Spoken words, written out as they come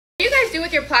What do you guys do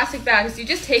with your plastic bags? Do you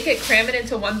just take it, cram it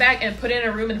into one bag, and put it in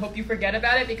a room and hope you forget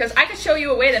about it? Because I could show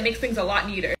you a way that makes things a lot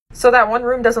neater. So that one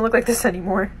room doesn't look like this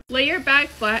anymore. Lay your bag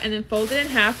flat and then fold it in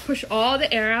half, push all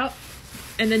the air out,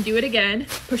 and then do it again.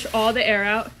 Push all the air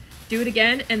out, do it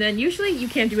again, and then usually you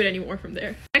can't do it anymore from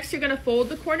there. Next, you're gonna fold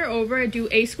the corner over and do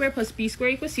a square plus b square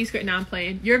equals c squared. Now I'm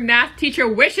playing. Your math teacher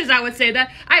wishes I would say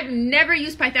that. I've never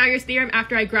used Pythagoras theorem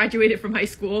after I graduated from high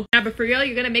school. Now, but for real,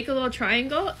 you're gonna make a little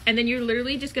triangle, and then you're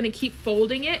literally just gonna keep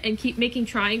folding it and keep making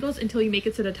triangles until you make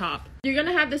it to the top. You're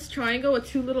gonna have this triangle with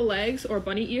two little legs or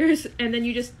bunny ears, and then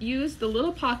you just use the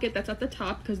little pocket that's at the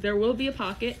top, because there will be a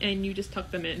pocket, and you just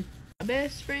tuck them in. My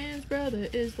best friend's brother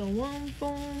is the one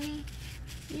for me.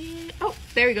 Yeah. Oh,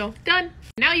 there we go. Done.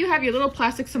 Now you have your little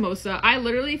plastic samosa. I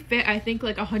literally fit, I think,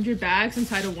 like 100 bags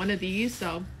inside of one of these,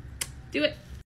 so do it.